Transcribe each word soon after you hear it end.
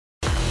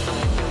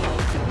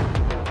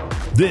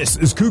This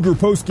is Cougar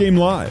Postgame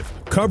Live.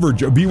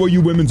 Coverage of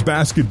BYU women's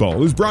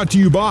basketball is brought to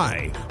you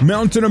by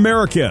Mountain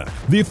America,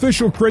 the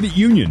official credit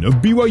union of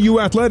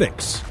BYU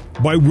Athletics.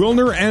 By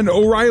Wilner and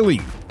O'Reilly,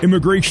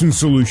 immigration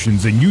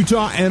solutions in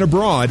Utah and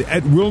abroad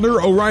at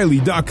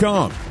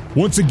WilnerO'Reilly.com.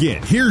 Once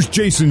again, here's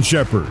Jason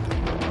Shepard.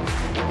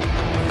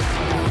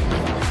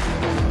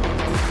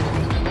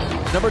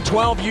 Number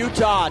 12,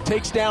 Utah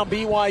takes down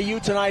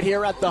BYU tonight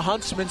here at the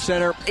Huntsman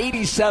Center,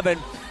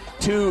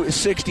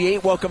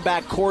 87-68. Welcome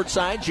back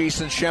courtside.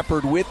 Jason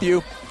Shepard with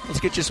you. Let's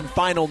get you some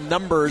final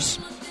numbers.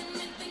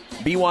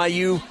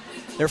 BYU,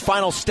 their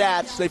final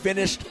stats, they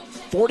finished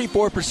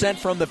 44%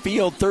 from the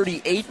field,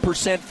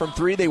 38% from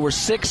three. They were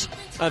 6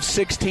 of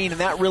 16,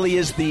 and that really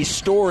is the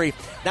story.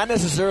 Not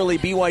necessarily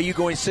BYU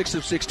going 6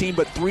 of 16,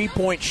 but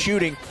three-point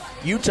shooting.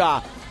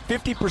 Utah,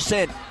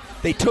 50%.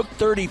 They took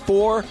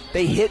 34.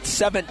 They hit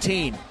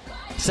 17.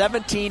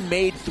 17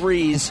 made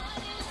threes.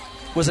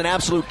 Was an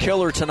absolute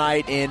killer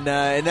tonight, and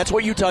that's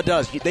what Utah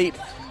does.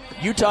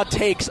 Utah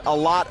takes a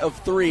lot of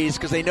threes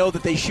because they know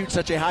that they shoot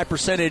such a high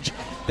percentage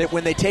that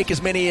when they take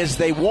as many as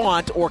they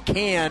want or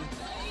can,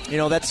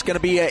 that's going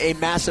to be a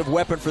massive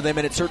weapon for them,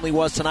 and it certainly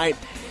was tonight.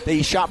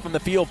 They shot from the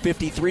field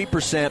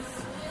 53%.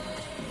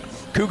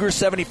 Cougars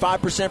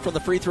 75% from the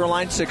free throw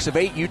line, 6 of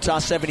 8. Utah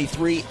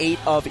 73, 8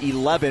 of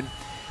 11.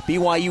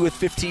 BYU with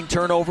 15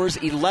 turnovers,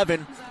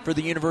 11 for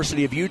the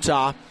University of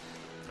Utah.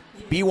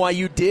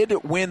 BYU did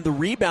win the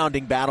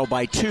rebounding battle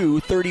by 2,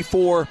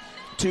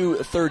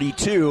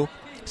 34-32.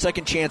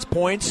 Second chance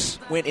points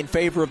went in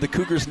favor of the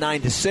Cougars,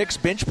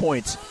 9-6. Bench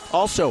points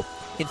also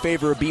in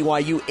favor of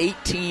BYU,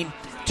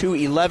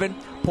 18-11.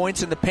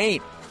 Points in the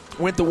paint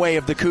went the way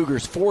of the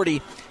Cougars,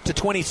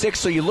 40-26.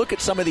 So you look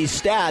at some of these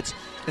stats,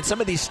 and some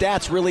of these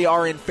stats really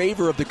are in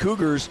favor of the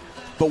Cougars,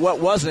 but what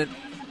wasn't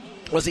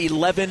was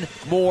 11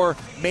 more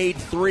made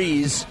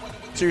threes.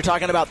 So you're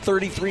talking about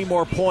 33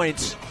 more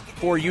points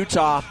for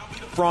Utah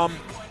from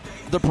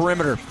the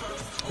perimeter.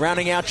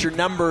 Rounding out your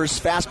numbers,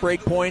 fast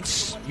break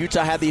points,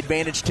 Utah had the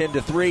advantage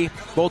 10-3.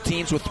 Both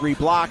teams with 3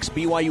 blocks.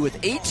 BYU with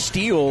 8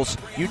 steals.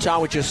 Utah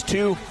with just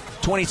 2.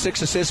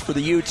 26 assists for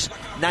the Utes,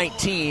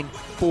 19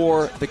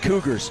 for the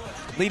Cougars.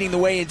 Leading the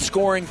way in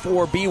scoring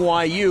for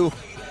BYU,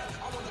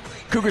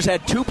 Cougars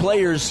had 2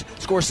 players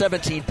score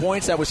 17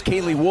 points. That was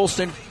Kaylee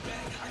Woolston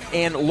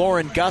and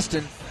Lauren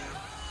Gustin.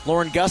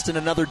 Lauren Gustin,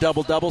 another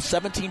double-double,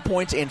 17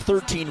 points and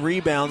 13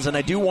 rebounds. And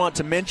I do want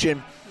to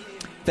mention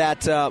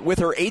that with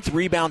her 8th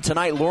rebound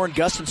tonight, Lauren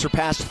Gustin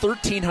surpassed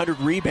 1,300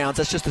 rebounds.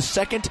 That's just the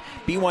second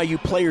BYU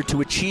player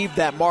to achieve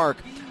that mark.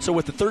 So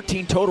with the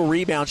 13 total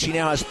rebounds, she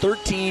now has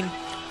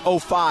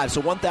 1,305. So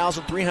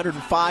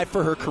 1,305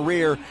 for her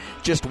career,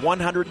 just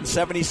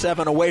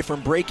 177 away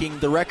from breaking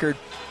the record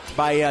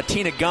by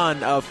Tina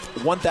Gunn of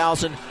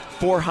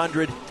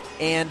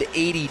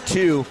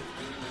 1,482.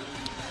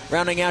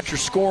 Rounding out your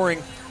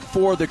scoring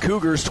for the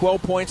Cougars,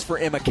 12 points for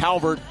Emma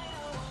Calvert.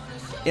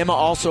 Emma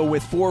also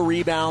with 4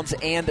 rebounds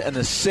and an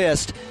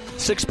assist.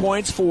 6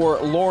 points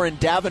for Lauren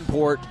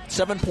Davenport.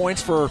 7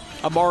 points for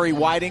Amari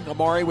Whiting.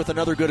 Amari with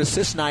another good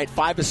assist night.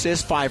 5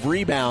 assists, 5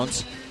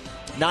 rebounds.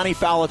 Nani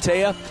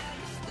Falatea,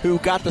 who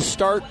got the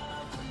start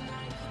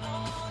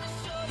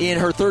in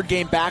her 3rd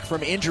game back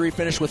from injury,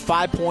 finished with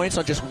 5 points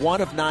on just 1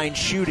 of 9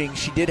 shooting.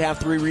 She did have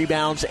 3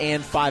 rebounds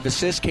and 5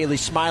 assists. Kaylee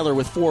Smiler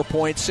with 4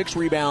 points, 6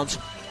 rebounds,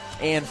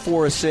 and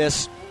 4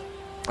 assists.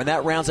 And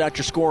that rounds out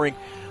your scoring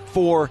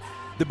for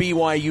the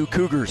BYU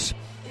Cougars.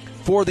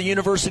 For the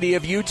University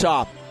of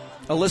Utah,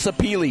 Alyssa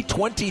Peely,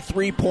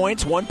 23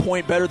 points, 1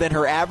 point better than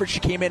her average. She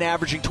came in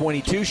averaging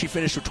 22. She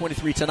finished with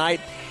 23 tonight,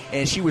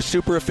 and she was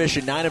super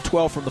efficient. 9 of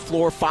 12 from the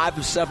floor, 5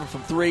 of 7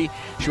 from 3.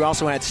 She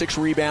also had 6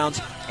 rebounds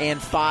and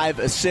 5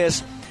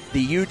 assists.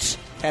 The Utes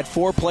had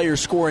 4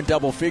 players score in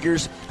double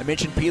figures. I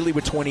mentioned Peely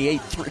with 23,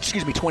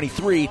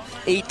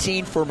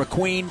 18 for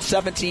McQueen,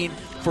 17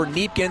 for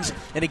Neepkins.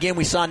 And again,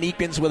 we saw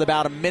Neepkins with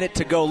about a minute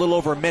to go, a little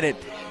over a minute,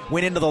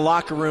 went into the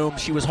locker room.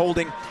 She was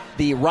holding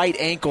the right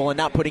ankle and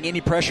not putting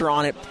any pressure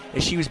on it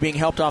as she was being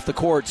helped off the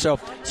court. So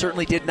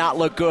certainly did not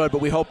look good,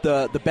 but we hope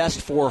the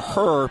best for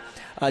her.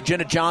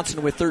 Jenna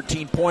Johnson with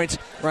 13 points,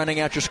 running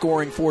out your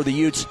scoring for the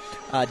Utes.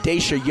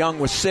 Daisha Young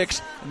with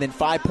 6, and then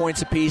 5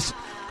 points apiece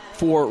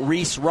for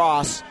Reese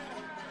Ross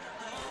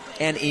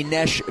and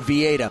Inesh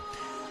Vieta.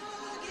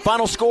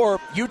 Final score,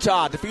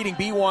 Utah defeating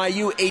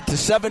BYU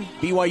 8-7.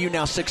 BYU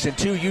now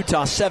 6-2.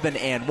 Utah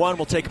 7-1.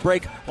 We'll take a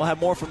break. We'll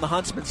have more from the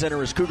Huntsman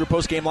Center as Cougar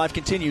Postgame Live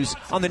continues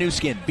on the new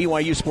skin,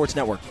 BYU Sports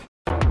Network.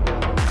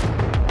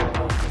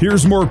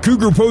 Here's more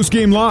Cougar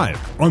Postgame Live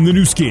on the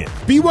new skin,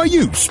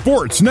 BYU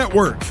Sports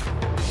Network.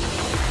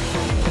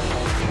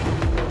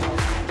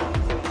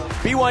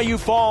 BYU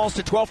falls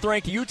to 12th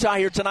ranked Utah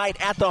here tonight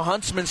at the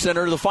Huntsman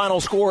Center. The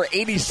final score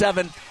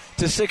 87-68.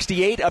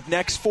 Up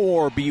next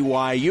for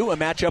BYU, a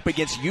matchup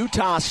against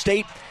Utah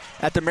State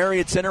at the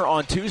Marriott Center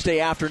on Tuesday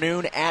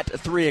afternoon at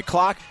 3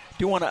 o'clock.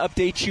 Do want to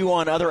update you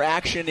on other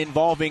action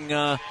involving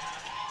a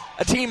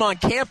team on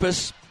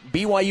campus,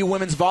 BYU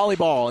women's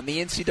volleyball in the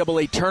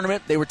NCAA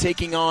tournament. They were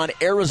taking on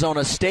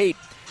Arizona State.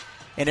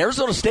 And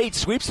Arizona State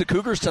sweeps the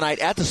Cougars tonight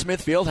at the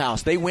Smith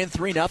Fieldhouse. They win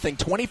 3-0,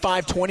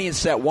 25-20 in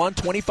set 1,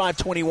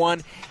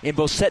 25-21 in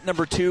both set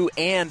number 2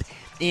 and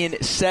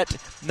in set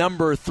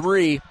number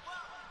 3.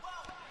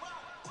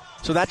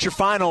 So that's your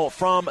final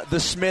from the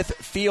Smith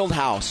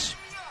Fieldhouse.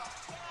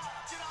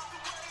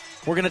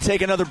 We're going to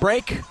take another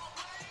break.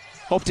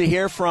 Hope to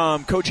hear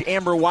from Coach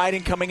Amber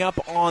Whiting coming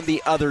up on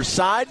the other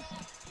side.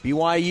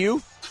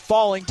 BYU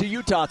falling to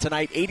Utah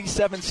tonight,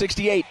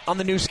 87-68 on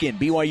the new skin,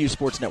 BYU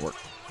Sports Network.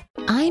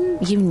 I'm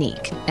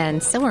unique,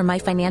 and so are my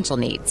financial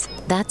needs.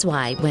 That's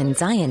why when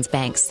Zions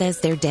Bank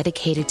says they're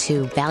dedicated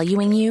to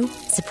valuing you,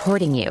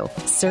 supporting you,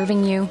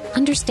 serving you,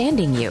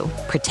 understanding you,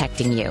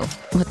 protecting you,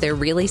 what they're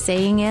really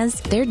saying is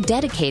they're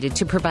dedicated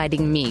to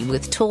providing me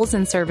with tools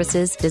and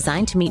services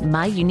designed to meet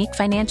my unique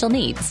financial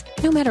needs,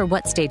 no matter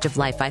what stage of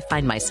life I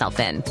find myself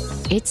in.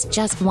 It's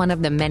just one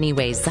of the many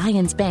ways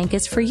Zions Bank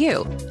is for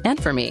you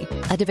and for me.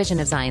 A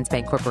division of Zions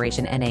Bank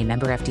Corporation, N.A.,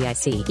 member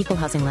FDIC, equal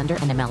housing lender,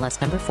 and MLS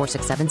number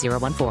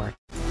 467014.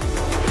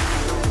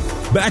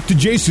 Back to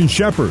Jason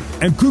Shepard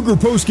and Cougar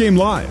Postgame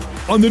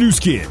Live on the new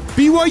skin,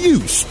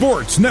 BYU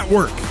Sports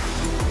Network.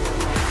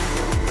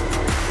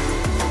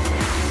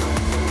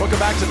 Welcome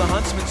back to the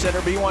Huntsman Center.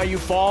 BYU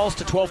falls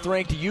to 12th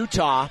ranked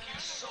Utah,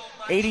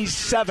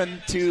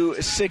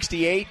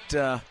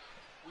 87-68.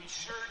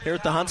 Here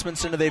at the Huntsman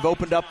Center, they've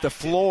opened up the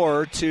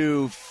floor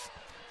to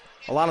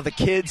a lot of the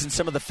kids and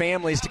some of the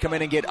families to come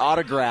in and get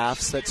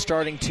autographs. That's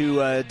starting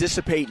to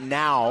dissipate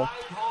now.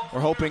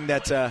 We're hoping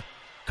that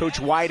Coach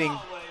Whiting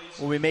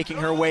will be making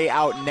her way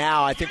out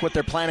now. I think what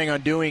they're planning on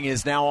doing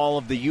is now all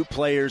of the U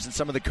players and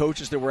some of the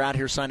coaches that were out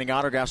here signing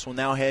autographs will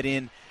now head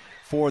in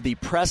for the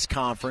press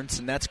conference,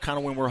 and that's kind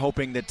of when we're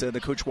hoping that the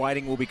Coach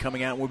Whiting will be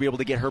coming out and we'll be able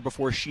to get her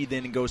before she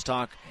then goes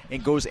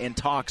and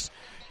talks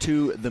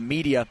to the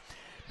media.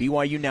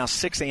 BYU now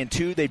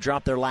 6-2. They've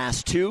dropped their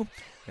last 2.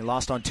 They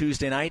lost on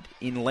Tuesday night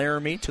in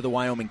Laramie to the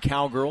Wyoming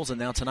Cowgirls, and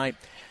now tonight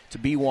to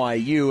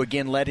BYU.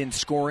 Again, led in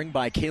scoring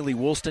by Kaylee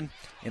Woolston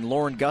and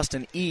Lauren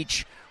Gustin,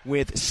 each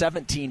with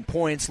 17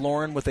 points.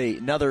 Lauren with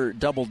another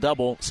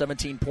double-double,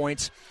 17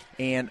 points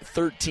and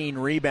 13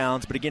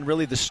 rebounds. But again,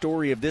 really the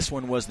story of this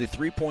one was the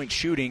three-point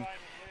shooting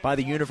by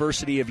the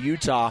University of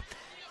Utah.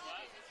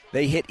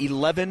 They hit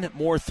 11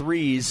 more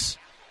threes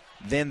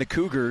than the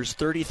Cougars,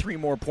 33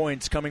 more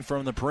points coming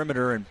from the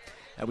perimeter, and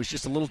that was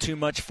just a little too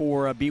much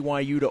for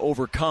BYU to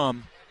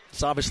overcome.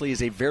 This obviously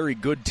is a very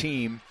good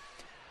team.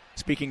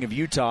 Speaking of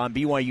Utah, and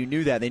BYU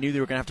knew that. They knew they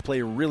were going to have to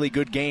play a really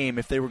good game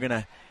if they were going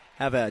to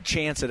have a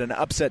chance at an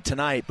upset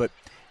tonight, but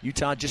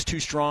Utah just too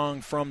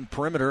strong from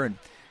perimeter, and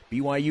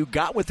BYU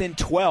got within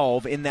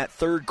 12 in that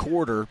third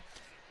quarter,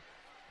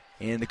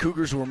 and the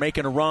Cougars were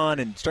making a run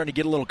and starting to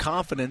get a little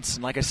confidence,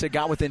 and like I said,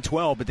 got within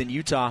 12, but then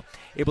Utah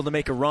able to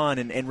make a run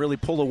and really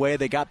pull away.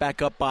 They got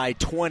back up by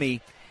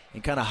 20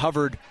 and kind of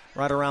hovered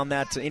right around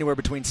that, anywhere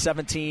between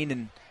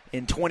 17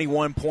 and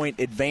 21-point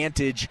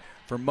advantage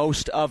for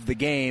most of the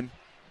game.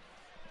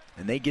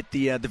 And they get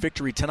the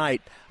victory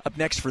tonight. Up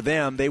next for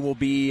them, they will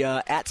be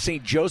at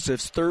St.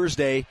 Joseph's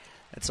Thursday.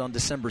 That's on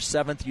December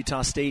 7th.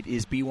 Utah State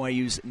is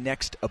BYU's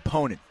next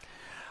opponent.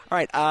 All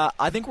right,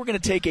 I think we're going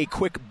to take a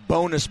quick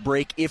bonus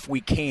break if we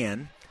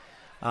can,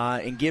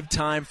 and give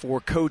time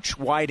for Coach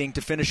Whiting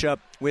to finish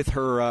up with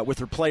her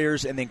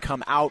players and then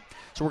come out.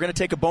 So we're going to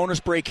take a bonus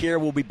break here.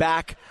 We'll be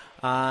back,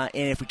 and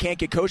if we can't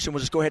get Coach, then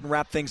we'll just go ahead and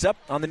wrap things up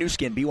on the new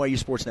skin, BYU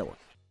Sports Network.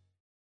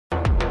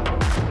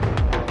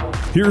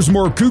 Here's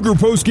more Cougar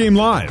Postgame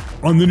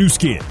Live on the new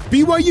skin,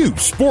 BYU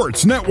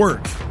Sports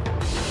Network.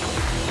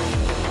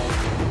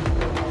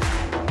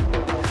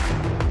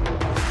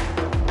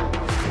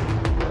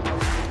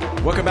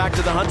 Welcome back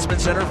to the Huntsman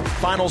Center.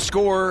 Final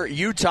score,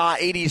 Utah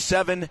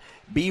 87,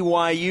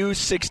 BYU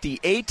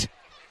 68.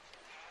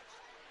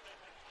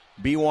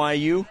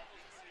 BYU,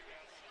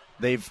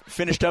 they've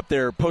finished up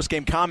their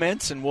postgame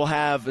comments, and we'll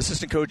have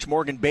assistant coach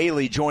Morgan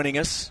Bailey joining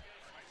us.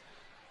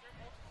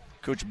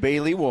 Coach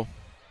Bailey will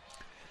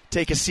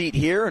take a seat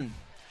here, and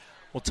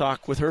we'll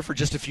talk with her for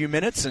just a few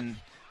minutes, and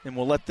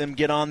we'll let them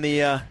get on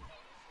the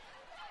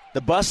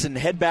bus and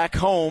head back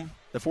home,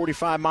 the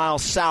 45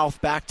 miles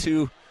south back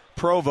to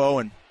Provo.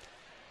 And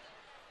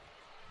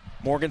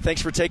Morgan,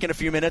 thanks for taking a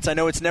few minutes. I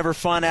know it's never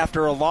fun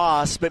after a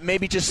loss, but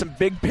maybe just some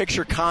big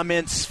picture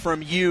comments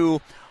from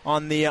you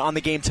on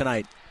the game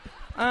tonight.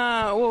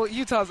 Well,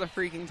 Utah's a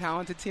freaking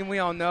talented team. We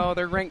all know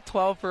they're ranked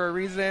 12 for a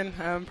reason.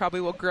 Probably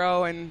will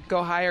grow and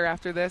go higher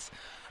after this.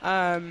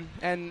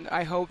 And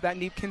I hope that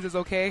Neepkins is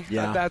okay.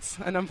 Yeah. That's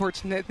an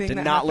unfortunate thing. Did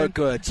that not happened. look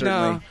good,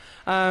 certainly.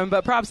 No.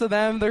 But props to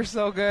them. They're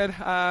so good.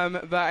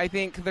 But I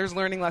think there's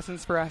learning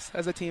lessons for us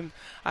as a team.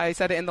 I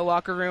said it in the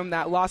locker room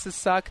that losses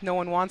suck. No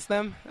one wants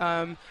them.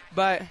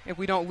 But if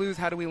we don't lose,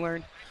 how do we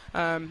learn?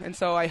 And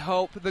so I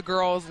hope the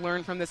girls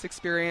learn from this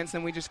experience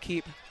and we just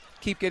keep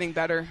getting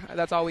better.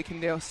 That's all we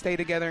can do. Stay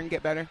together and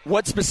get better.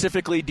 What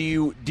specifically do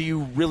you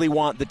really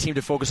want the team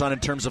to focus on in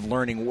terms of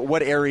learning?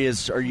 What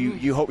areas are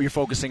you hope you're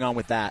focusing on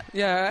with that?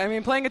 Yeah, I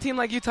mean, playing a team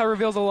like Utah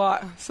reveals a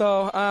lot.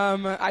 So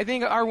I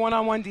think our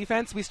one-on-one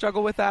defense, we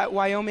struggle with that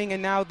Wyoming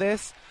and now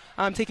this.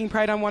 taking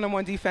pride on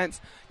one-on-one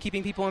defense,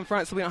 keeping people in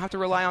front so we don't have to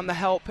rely on the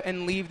help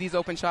and leave these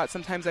open shots.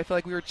 Sometimes I feel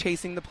like we were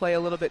chasing the play a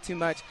little bit too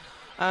much.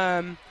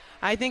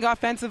 I think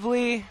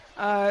offensively,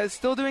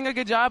 still doing a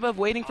good job of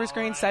waiting for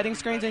screens, setting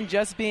screens, and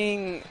just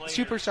being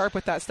super sharp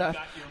with that stuff.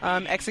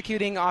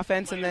 Executing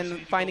offense and then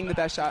finding the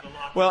best shot.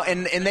 Well,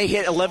 and they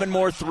hit 11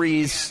 more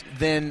threes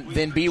than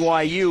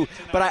BYU.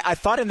 But I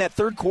thought in that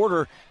third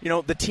quarter,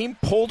 the team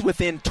pulled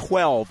within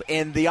 12,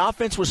 and the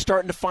offense was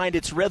starting to find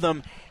its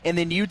rhythm, and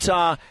then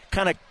Utah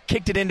kind of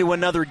kicked it into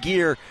another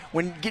gear.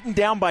 When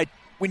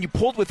you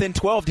pulled within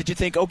 12, did you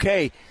think,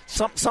 okay,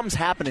 something's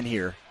happening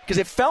here? Because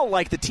it felt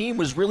like the team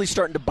was really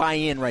starting to buy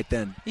in right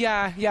then.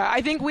 Yeah.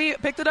 I think we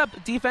picked it up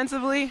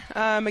defensively.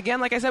 Again,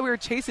 like I said, we were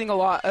chasing a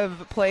lot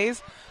of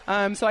plays.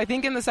 So I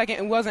think in the second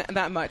it wasn't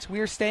that much. We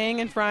were staying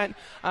in front.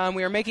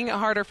 We were making it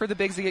harder for the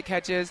bigs to get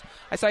catches.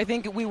 So I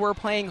think we were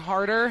playing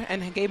harder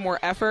and gave more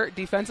effort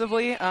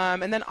defensively.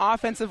 And then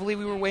offensively,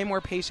 we were way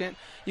more patient.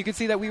 You could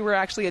see that we were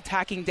actually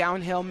attacking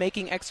downhill,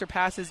 making extra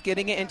passes,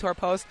 getting it into our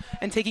post,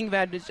 and taking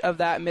advantage of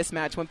that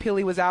mismatch. When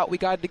Pili was out, we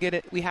had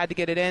to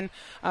get it in.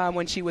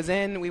 When she was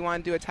in, we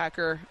wanted to attack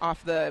her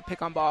off the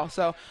pick-on ball.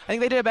 So I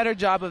think they did a better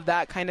job of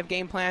that kind of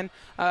game plan,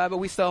 but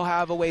we still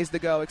have a ways to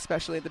go,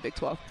 especially at the Big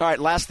 12. All right,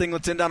 last thing,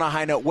 let's end on a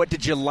high note. What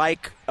did you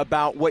like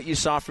about what you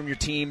saw from your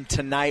team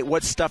tonight?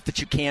 What's stuff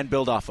that you can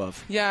build off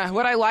of? Yeah,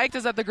 what I liked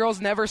is that the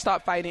girls never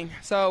stopped fighting.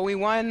 So we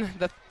won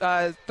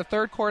the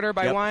third quarter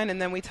by one,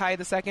 and then we tied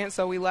the second,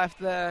 so we left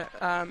the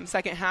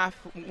second half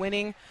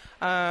winning.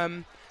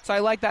 So I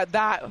like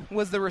that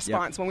was the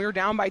response. When we were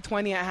down by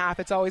 20 at half,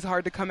 it's always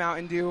hard to come out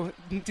and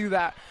do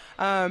that.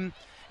 And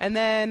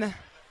then,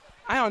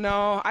 I don't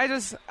know,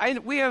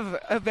 we have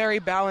a very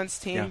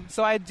balanced team. Yeah.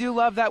 So I do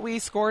love that we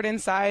scored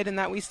inside and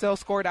that we still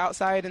scored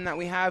outside and that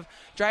we have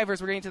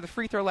drivers. We're getting to the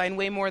free throw line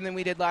way more than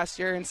we did last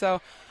year. And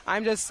so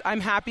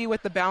I'm happy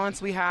with the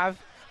balance we have.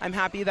 I'm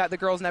happy that the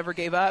girls never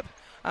gave up.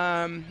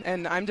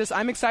 And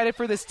I'm excited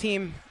for this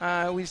team.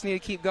 We just need to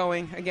keep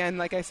going. Again,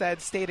 like I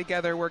said, stay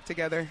together, work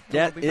together.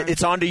 Yeah,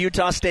 it's on to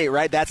Utah State,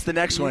 right? That's the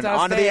next one.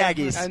 On to the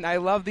Aggies. And I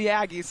love the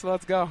Aggies, so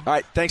let's go. All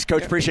right, thanks,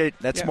 Coach. Appreciate it.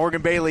 That's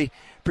Morgan Bailey.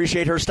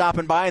 Appreciate her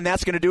stopping by, and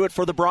that's going to do it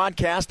for the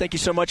broadcast. Thank you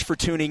so much for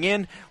tuning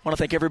in. I want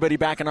to thank everybody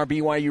back in our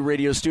BYU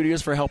radio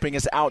studios for helping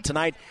us out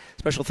tonight.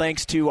 Special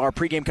thanks to our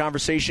pregame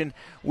conversation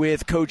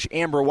with Coach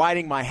Amber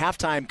Whiting, my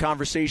halftime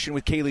conversation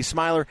with Kaylee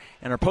Smiler,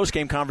 and our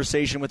postgame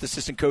conversation with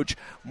assistant coach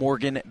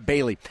Morgan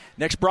Bailey.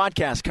 Next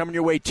broadcast coming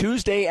your way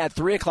Tuesday at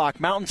 3 o'clock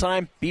Mountain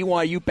Time.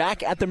 BYU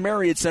back at the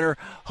Marriott Center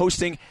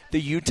hosting the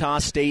Utah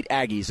State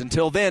Aggies.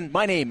 Until then,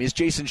 my name is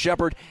Jason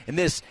Shepard, and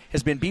this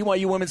has been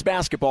BYU Women's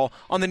Basketball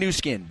on the new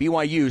skin,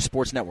 BYU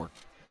Sports Network.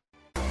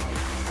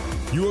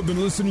 You have been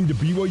listening to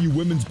BYU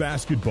Women's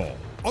Basketball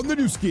on the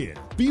new skin,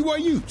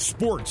 BYU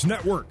Sports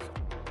Network.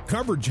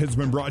 Coverage has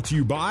been brought to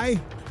you by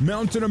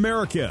Mountain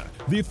America,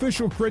 the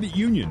official credit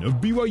union of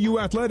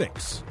BYU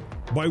Athletics.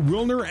 By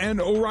Wilner and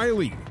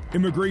O'Reilly,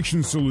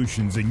 immigration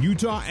solutions in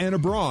Utah and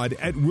abroad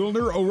at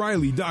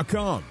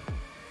WilnerO'Reilly.com.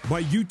 By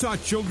Utah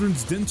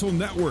Children's Dental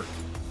Network,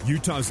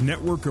 Utah's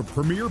network of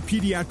premier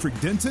pediatric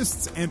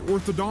dentists and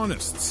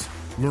orthodontists.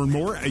 Learn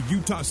more at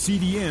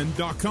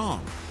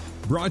utahcdn.com.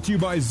 Brought to you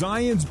by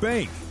Zions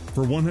Bank.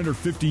 For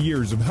 150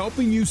 years of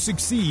helping you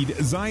succeed,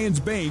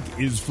 Zions Bank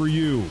is for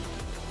you.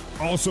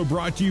 Also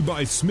brought to you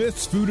by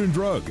Smith's Food and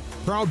Drug,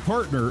 proud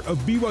partner of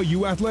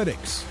BYU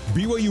Athletics.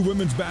 BYU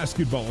Women's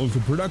Basketball is a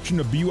production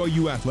of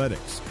BYU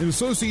Athletics in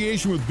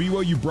association with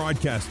BYU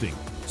Broadcasting.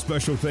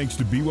 Special thanks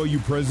to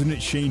BYU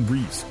President Shane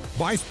Reese,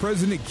 Vice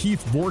President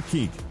Keith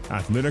Vorkink,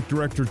 Athletic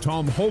Director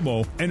Tom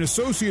Homo, and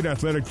Associate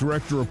Athletic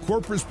Director of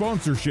Corporate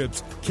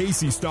Sponsorships,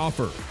 Casey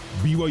Stauffer.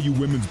 BYU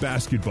Women's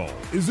Basketball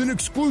is an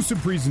exclusive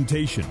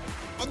presentation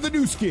of the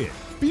new skin,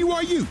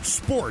 BYU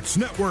Sports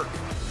Network.